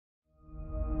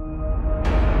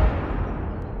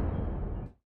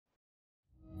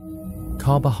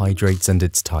Carbohydrates and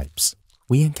its types.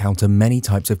 We encounter many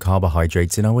types of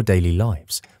carbohydrates in our daily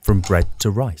lives, from bread to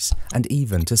rice and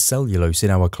even to cellulose in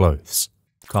our clothes.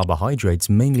 Carbohydrates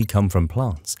mainly come from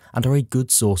plants and are a good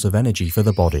source of energy for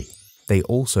the body. They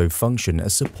also function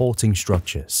as supporting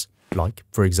structures, like,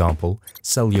 for example,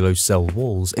 cellulose cell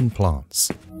walls in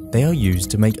plants. They are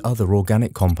used to make other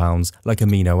organic compounds like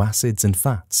amino acids and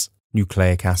fats.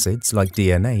 Nucleic acids like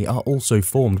DNA are also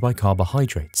formed by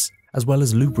carbohydrates, as well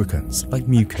as lubricants like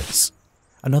mucus.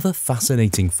 Another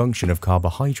fascinating function of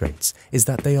carbohydrates is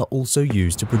that they are also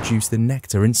used to produce the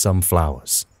nectar in some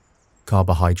flowers.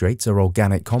 Carbohydrates are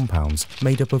organic compounds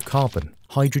made up of carbon,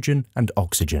 hydrogen, and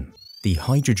oxygen. The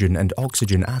hydrogen and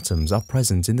oxygen atoms are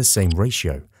present in the same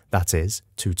ratio, that is,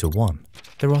 2:1.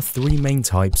 There are three main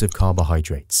types of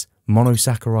carbohydrates: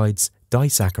 monosaccharides,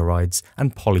 disaccharides,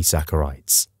 and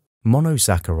polysaccharides.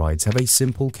 Monosaccharides have a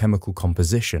simple chemical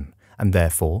composition and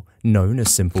therefore known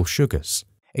as simple sugars.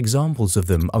 Examples of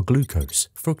them are glucose,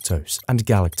 fructose, and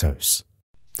galactose.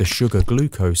 The sugar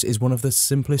glucose is one of the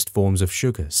simplest forms of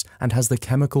sugars and has the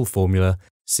chemical formula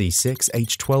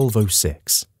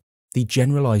C6H12O6. The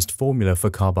generalized formula for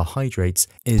carbohydrates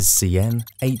is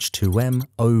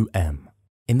CnH2mOm.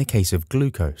 In the case of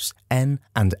glucose, N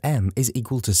and M is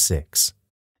equal to 6.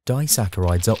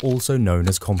 Disaccharides are also known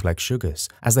as complex sugars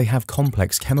as they have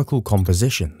complex chemical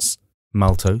compositions.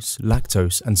 Maltose,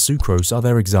 lactose, and sucrose are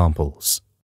their examples.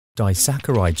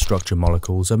 Disaccharide structure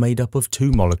molecules are made up of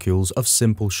two molecules of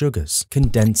simple sugars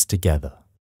condensed together.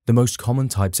 The most common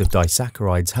types of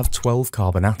disaccharides have 12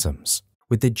 carbon atoms,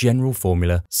 with the general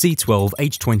formula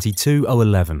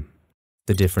C12H22O11.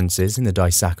 The differences in the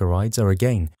disaccharides are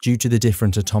again due to the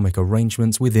different atomic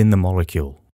arrangements within the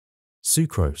molecule.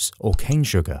 Sucrose, or cane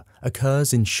sugar,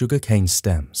 occurs in sugar cane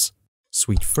stems,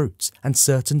 sweet fruits, and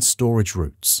certain storage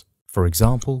roots, for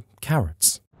example,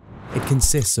 carrots. It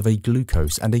consists of a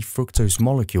glucose and a fructose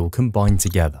molecule combined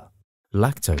together.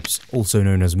 Lactose, also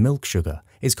known as milk sugar,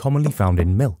 is commonly found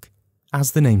in milk,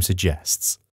 as the name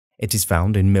suggests. It is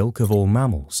found in milk of all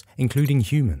mammals, including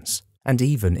humans, and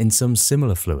even in some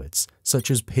similar fluids, such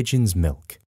as pigeon's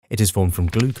milk. It is formed from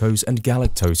glucose and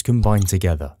galactose combined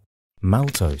together.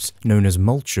 Maltose, known as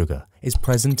malt sugar, is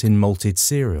present in malted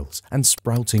cereals and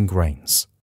sprouting grains.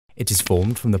 It is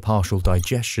formed from the partial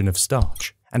digestion of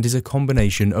starch and is a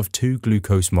combination of two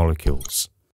glucose molecules.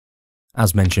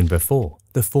 As mentioned before,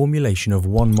 the formulation of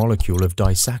one molecule of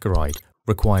disaccharide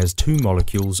requires two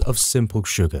molecules of simple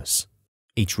sugars.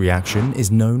 Each reaction is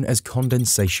known as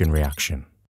condensation reaction.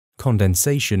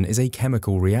 Condensation is a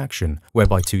chemical reaction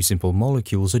whereby two simple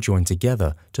molecules are joined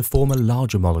together to form a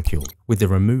larger molecule with the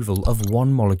removal of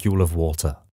one molecule of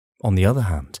water. On the other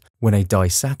hand, when a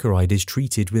disaccharide is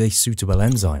treated with a suitable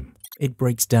enzyme, it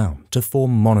breaks down to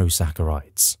form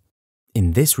monosaccharides.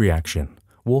 In this reaction,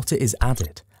 water is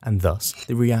added, and thus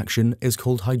the reaction is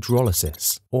called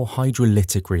hydrolysis or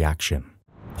hydrolytic reaction.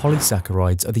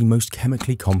 Polysaccharides are the most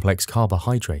chemically complex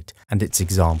carbohydrate, and its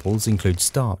examples include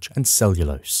starch and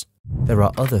cellulose. There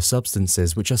are other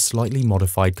substances which are slightly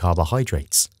modified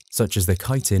carbohydrates, such as the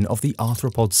chitin of the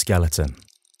arthropod skeleton.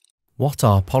 What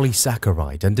are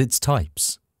polysaccharide and its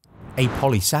types? A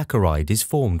polysaccharide is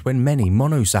formed when many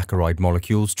monosaccharide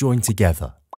molecules join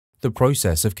together. The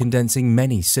process of condensing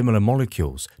many similar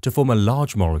molecules to form a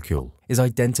large molecule is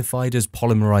identified as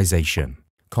polymerization.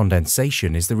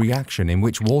 Condensation is the reaction in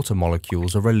which water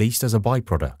molecules are released as a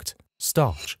byproduct.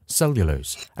 Starch,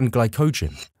 cellulose, and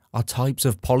glycogen are types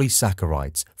of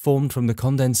polysaccharides formed from the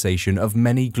condensation of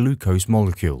many glucose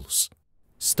molecules.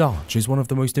 Starch is one of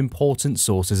the most important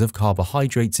sources of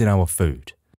carbohydrates in our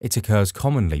food. It occurs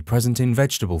commonly present in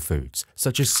vegetable foods,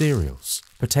 such as cereals,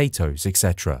 potatoes,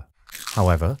 etc.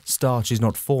 However, starch is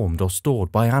not formed or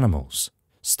stored by animals.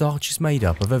 Starch is made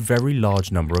up of a very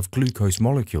large number of glucose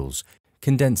molecules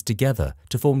condensed together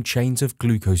to form chains of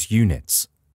glucose units.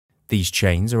 These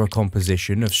chains are a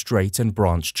composition of straight and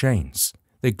branch chains.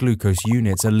 The glucose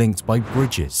units are linked by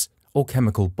bridges, or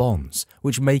chemical bonds,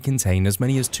 which may contain as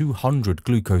many as 200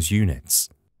 glucose units.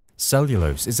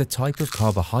 Cellulose is a type of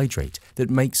carbohydrate that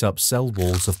makes up cell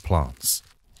walls of plants.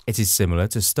 It is similar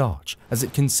to starch as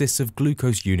it consists of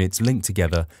glucose units linked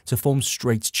together to form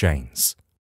straight chains.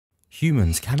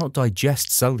 Humans cannot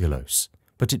digest cellulose,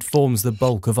 but it forms the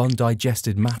bulk of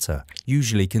undigested matter,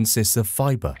 usually consists of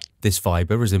fiber. This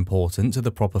fiber is important to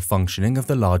the proper functioning of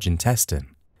the large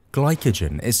intestine.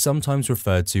 Glycogen is sometimes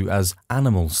referred to as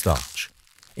animal starch.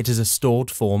 It is a stored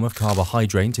form of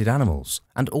carbohydrate in animals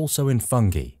and also in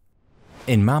fungi.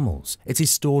 In mammals, it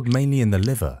is stored mainly in the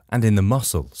liver and in the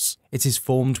muscles. It is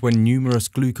formed when numerous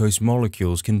glucose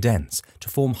molecules condense to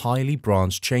form highly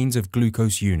branched chains of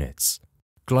glucose units.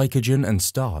 Glycogen and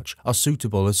starch are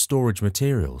suitable as storage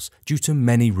materials due to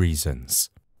many reasons.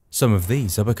 Some of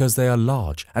these are because they are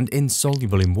large and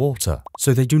insoluble in water,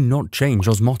 so they do not change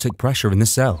osmotic pressure in the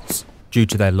cells. Due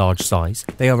to their large size,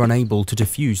 they are unable to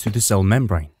diffuse through the cell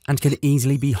membrane and can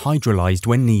easily be hydrolyzed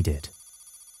when needed.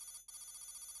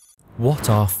 What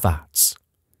are fats?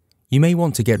 You may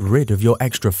want to get rid of your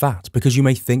extra fat because you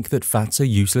may think that fats are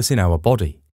useless in our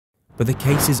body. But the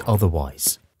case is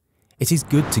otherwise. It is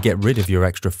good to get rid of your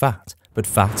extra fat, but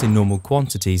fat in normal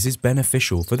quantities is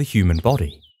beneficial for the human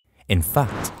body. In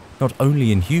fact, not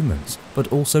only in humans,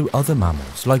 but also other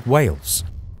mammals like whales.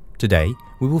 Today,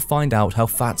 we will find out how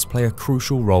fats play a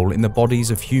crucial role in the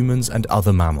bodies of humans and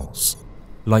other mammals.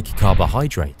 Like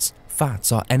carbohydrates,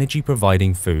 fats are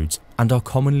energy-providing foods and are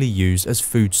commonly used as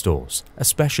food stores,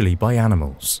 especially by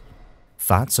animals.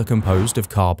 Fats are composed of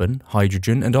carbon,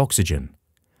 hydrogen, and oxygen.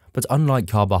 But unlike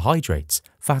carbohydrates,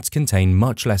 fats contain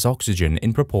much less oxygen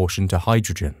in proportion to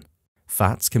hydrogen.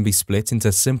 Fats can be split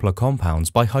into simpler compounds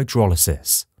by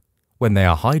hydrolysis. When they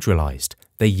are hydrolyzed,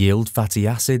 they yield fatty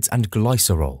acids and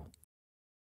glycerol.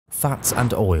 Fats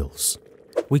and oils.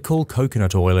 We call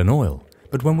coconut oil an oil,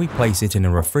 but when we place it in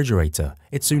a refrigerator,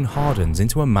 it soon hardens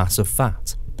into a mass of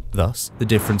fat. Thus, the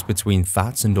difference between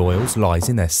fats and oils lies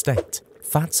in their state.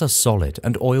 Fats are solid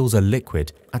and oils are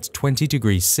liquid at 20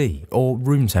 degrees C or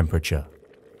room temperature.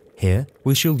 Here,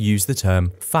 we shall use the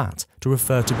term fat to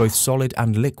refer to both solid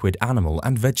and liquid animal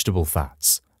and vegetable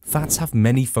fats. Fats have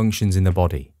many functions in the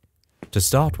body. To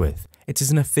start with, it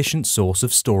is an efficient source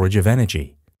of storage of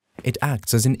energy. It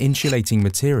acts as an insulating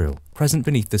material present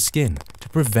beneath the skin to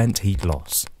prevent heat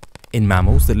loss. In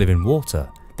mammals that live in water,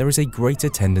 there is a greater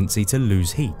tendency to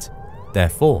lose heat.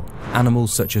 Therefore,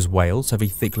 animals such as whales have a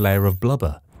thick layer of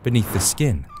blubber beneath the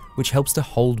skin, which helps to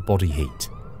hold body heat.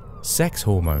 Sex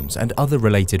hormones and other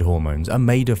related hormones are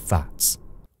made of fats.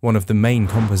 One of the main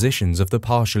compositions of the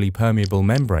partially permeable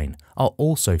membrane are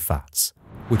also fats,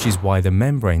 which is why the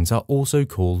membranes are also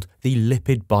called the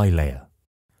lipid bilayer.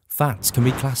 Fats can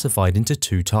be classified into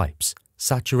two types,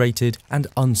 saturated and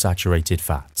unsaturated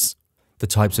fats. The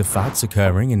types of fats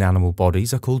occurring in animal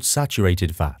bodies are called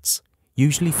saturated fats.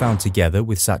 Usually found together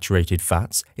with saturated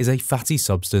fats is a fatty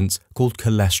substance called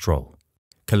cholesterol.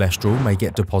 Cholesterol may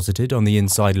get deposited on the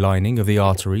inside lining of the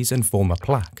arteries and form a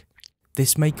plaque.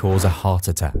 This may cause a heart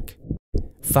attack.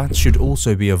 Fats should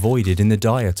also be avoided in the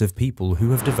diet of people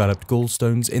who have developed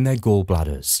gallstones in their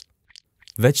gallbladders.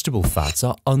 Vegetable fats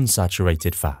are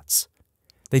unsaturated fats.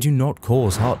 They do not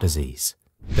cause heart disease.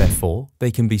 Therefore,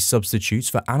 they can be substitutes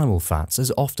for animal fats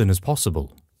as often as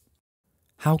possible.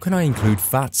 How can I include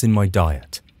fats in my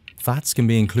diet? Fats can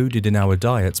be included in our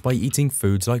diets by eating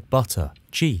foods like butter,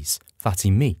 cheese, fatty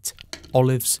meat,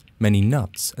 olives, many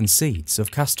nuts and seeds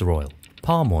of castor oil,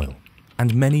 palm oil,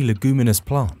 and many leguminous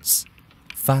plants.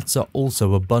 Fats are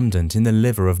also abundant in the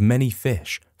liver of many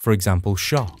fish, for example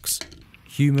sharks.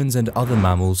 Humans and other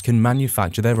mammals can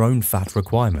manufacture their own fat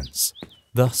requirements.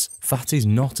 Thus, fat is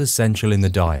not essential in the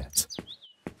diet.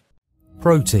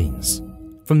 Proteins.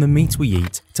 From the meat we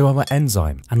eat to our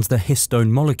enzyme and the histone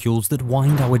molecules that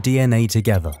wind our DNA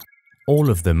together, all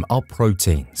of them are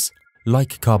proteins.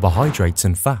 Like carbohydrates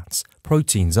and fats,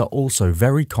 proteins are also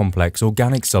very complex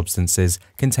organic substances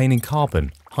containing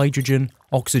carbon, hydrogen,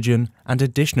 oxygen, and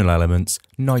additional elements,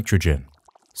 nitrogen.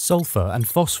 Sulfur and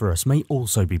phosphorus may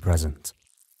also be present.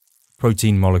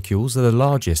 Protein molecules are the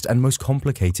largest and most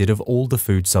complicated of all the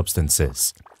food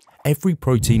substances. Every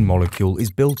protein molecule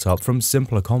is built up from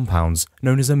simpler compounds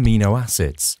known as amino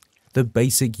acids, the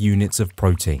basic units of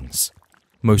proteins.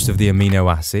 Most of the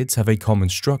amino acids have a common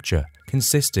structure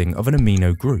consisting of an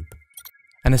amino group,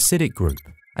 an acidic group,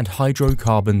 and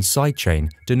hydrocarbon side chain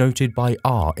denoted by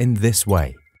R in this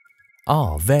way.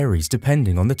 R varies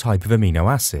depending on the type of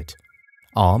amino acid.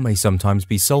 R may sometimes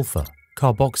be sulfur,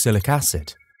 carboxylic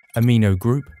acid, amino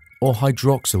group, or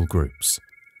hydroxyl groups.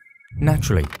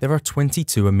 Naturally, there are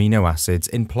 22 amino acids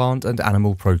in plant and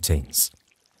animal proteins.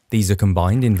 These are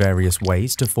combined in various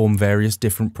ways to form various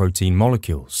different protein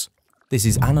molecules. This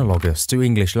is analogous to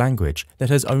English language that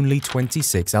has only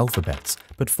 26 alphabets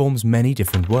but forms many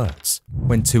different words.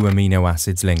 When two amino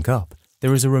acids link up,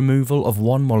 there is a removal of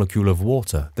one molecule of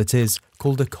water that is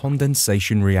called a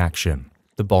condensation reaction.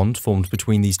 The bond formed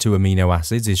between these two amino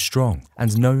acids is strong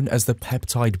and known as the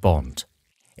peptide bond.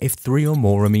 If three or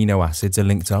more amino acids are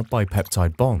linked up by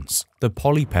peptide bonds, the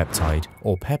polypeptide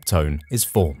or peptone is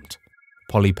formed.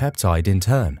 Polypeptide in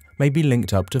turn may be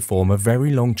linked up to form a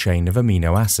very long chain of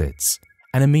amino acids.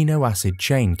 An amino acid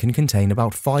chain can contain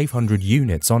about 500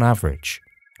 units on average.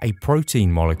 A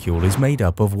protein molecule is made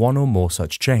up of one or more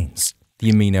such chains.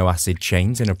 The amino acid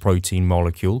chains in a protein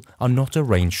molecule are not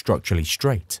arranged structurally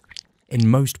straight. In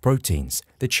most proteins,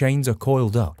 the chains are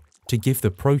coiled up to give the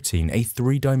protein a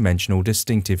three-dimensional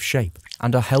distinctive shape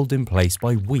and are held in place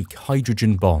by weak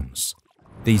hydrogen bonds.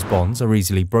 These bonds are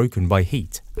easily broken by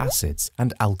heat, acids,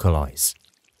 and alkalis.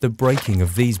 The breaking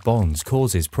of these bonds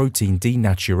causes protein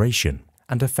denaturation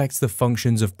and affects the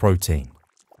functions of protein.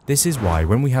 This is why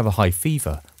when we have a high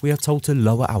fever, we are told to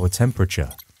lower our temperature.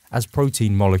 As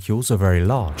protein molecules are very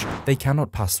large, they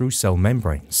cannot pass through cell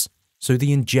membranes, so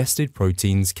the ingested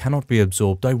proteins cannot be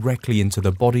absorbed directly into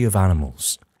the body of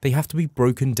animals. They have to be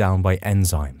broken down by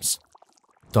enzymes.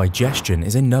 Digestion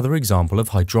is another example of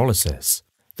hydrolysis.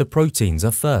 The proteins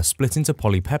are first split into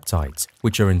polypeptides,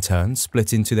 which are in turn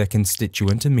split into their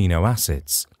constituent amino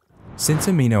acids. Since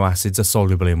amino acids are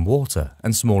soluble in water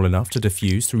and small enough to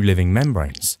diffuse through living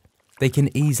membranes, they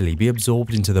can easily be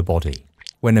absorbed into the body.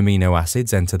 When amino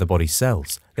acids enter the body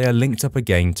cells, they are linked up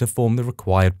again to form the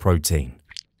required protein.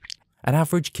 An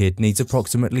average kid needs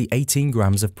approximately 18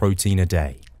 grams of protein a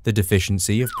day. The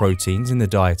deficiency of proteins in the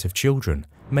diet of children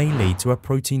may lead to a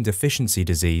protein deficiency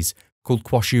disease called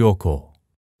kwashiorkor.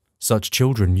 Such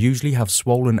children usually have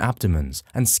swollen abdomens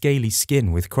and scaly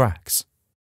skin with cracks.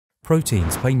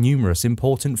 Proteins play numerous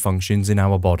important functions in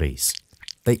our bodies.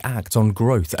 They act on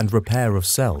growth and repair of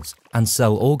cells and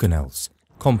cell organelles,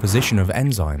 composition of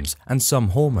enzymes and some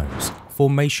hormones,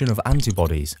 formation of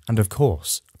antibodies, and of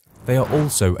course, they are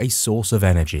also a source of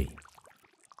energy.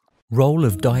 Role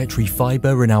of dietary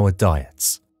fiber in our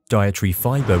diets. Dietary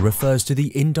fiber refers to the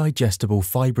indigestible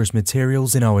fibrous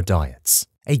materials in our diets.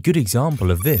 A good example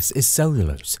of this is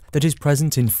cellulose that is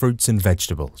present in fruits and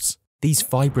vegetables. These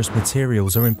fibrous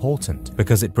materials are important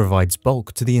because it provides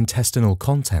bulk to the intestinal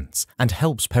contents and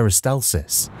helps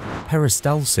peristalsis.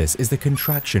 Peristalsis is the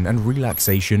contraction and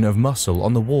relaxation of muscle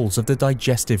on the walls of the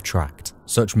digestive tract.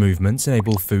 Such movements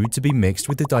enable food to be mixed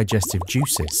with the digestive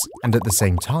juices and at the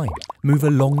same time move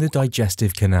along the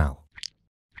digestive canal.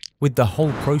 With the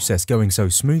whole process going so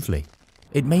smoothly,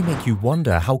 it may make you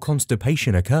wonder how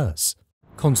constipation occurs.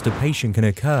 Constipation can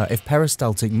occur if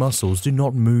peristaltic muscles do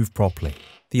not move properly.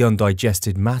 The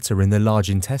undigested matter in the large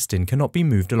intestine cannot be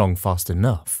moved along fast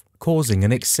enough, causing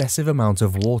an excessive amount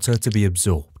of water to be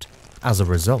absorbed. As a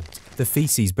result, the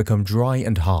feces become dry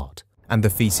and hard, and the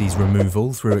feces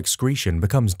removal through excretion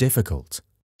becomes difficult.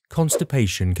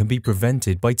 Constipation can be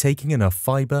prevented by taking enough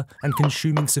fiber and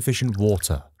consuming sufficient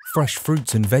water. Fresh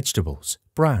fruits and vegetables,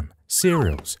 bran,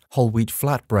 cereals, whole wheat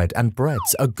flatbread and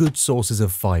breads are good sources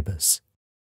of fibers.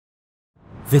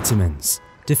 Vitamins.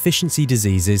 Deficiency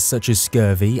diseases such as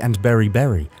scurvy and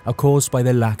beriberi are caused by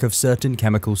the lack of certain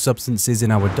chemical substances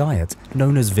in our diet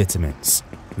known as vitamins.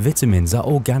 Vitamins are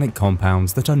organic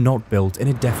compounds that are not built in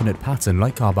a definite pattern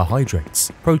like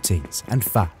carbohydrates, proteins, and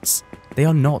fats. They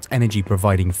are not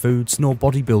energy-providing foods nor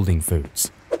bodybuilding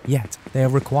foods. Yet, they are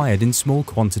required in small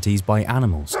quantities by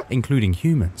animals, including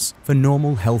humans, for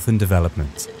normal health and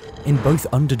development. In both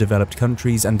underdeveloped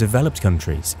countries and developed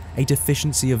countries, a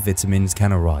deficiency of vitamins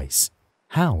can arise.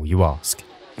 How, you ask?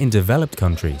 In developed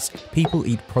countries, people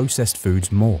eat processed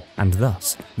foods more, and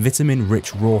thus,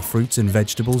 vitamin-rich raw fruits and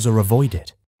vegetables are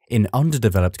avoided. In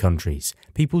underdeveloped countries,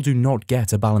 people do not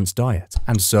get a balanced diet,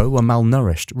 and so are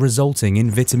malnourished, resulting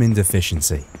in vitamin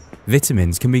deficiency.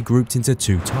 Vitamins can be grouped into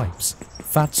two types: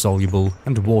 fat-soluble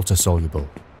and water-soluble.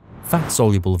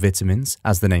 Fat-soluble vitamins,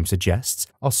 as the name suggests,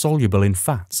 are soluble in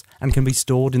fats and can be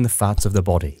stored in the fats of the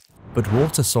body. But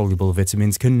water-soluble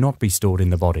vitamins cannot be stored in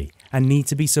the body and need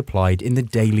to be supplied in the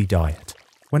daily diet.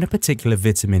 When a particular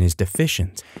vitamin is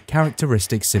deficient,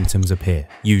 characteristic symptoms appear.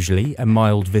 Usually, a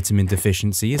mild vitamin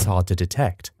deficiency is hard to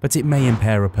detect, but it may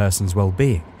impair a person's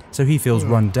well-being, so he feels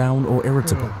run down or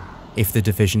irritable. If the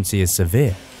deficiency is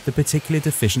severe, the particular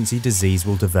deficiency disease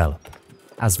will develop.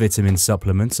 As vitamin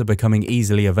supplements are becoming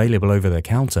easily available over the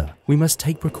counter, we must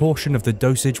take precaution of the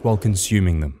dosage while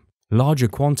consuming them. Larger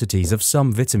quantities of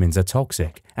some vitamins are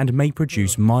toxic and may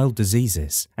produce mild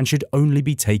diseases and should only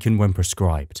be taken when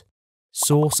prescribed.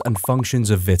 Source and functions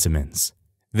of vitamins.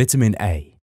 Vitamin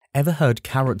A. Ever heard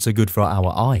carrots are good for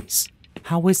our eyes?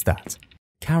 How is that?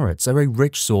 Carrots are a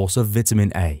rich source of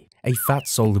vitamin A, a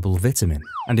fat-soluble vitamin,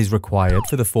 and is required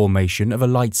for the formation of a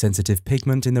light-sensitive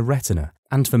pigment in the retina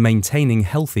and for maintaining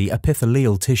healthy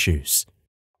epithelial tissues.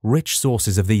 Rich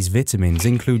sources of these vitamins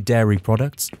include dairy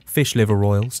products, fish liver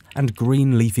oils, and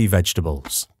green leafy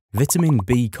vegetables. Vitamin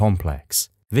B complex.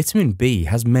 Vitamin B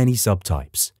has many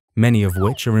subtypes, many of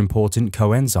which are important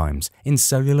coenzymes in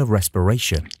cellular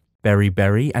respiration.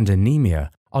 Beriberi and anemia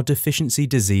are deficiency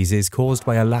diseases caused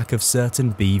by a lack of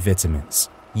certain B vitamins.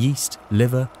 Yeast,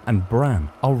 liver, and bran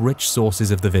are rich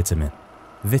sources of the vitamin.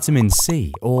 Vitamin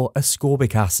C, or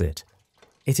ascorbic acid.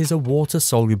 It is a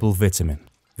water-soluble vitamin.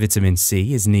 Vitamin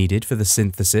C is needed for the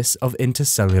synthesis of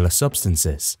intercellular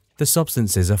substances. The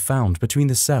substances are found between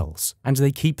the cells, and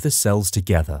they keep the cells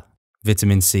together.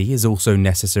 Vitamin C is also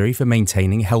necessary for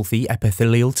maintaining healthy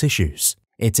epithelial tissues.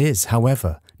 It is,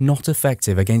 however, not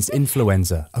effective against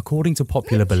influenza according to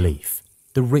popular belief.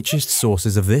 The richest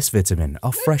sources of this vitamin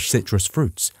are fresh citrus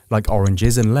fruits like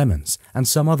oranges and lemons, and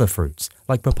some other fruits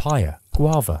like papaya,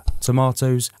 guava,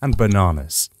 tomatoes, and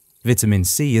bananas. Vitamin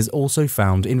C is also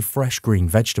found in fresh green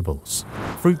vegetables.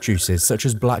 Fruit juices such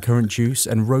as blackcurrant juice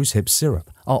and rosehip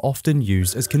syrup are often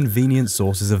used as convenient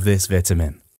sources of this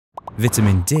vitamin.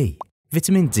 Vitamin D.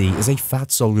 Vitamin D is a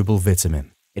fat-soluble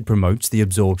vitamin. It promotes the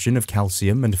absorption of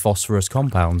calcium and phosphorus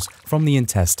compounds from the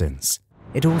intestines.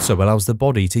 It also allows the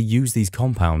body to use these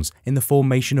compounds in the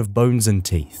formation of bones and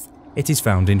teeth. It is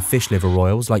found in fish liver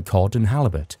oils like cod and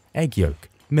halibut, egg yolk,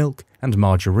 milk, and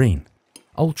margarine.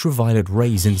 Ultraviolet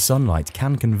rays in sunlight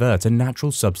can convert a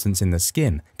natural substance in the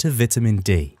skin to vitamin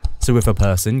D. So if a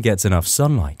person gets enough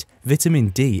sunlight, vitamin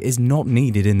D is not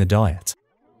needed in the diet.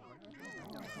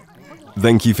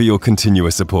 Thank you for your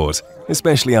continuous support,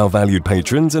 especially our valued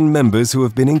patrons and members who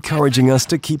have been encouraging us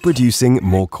to keep producing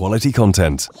more quality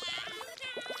content.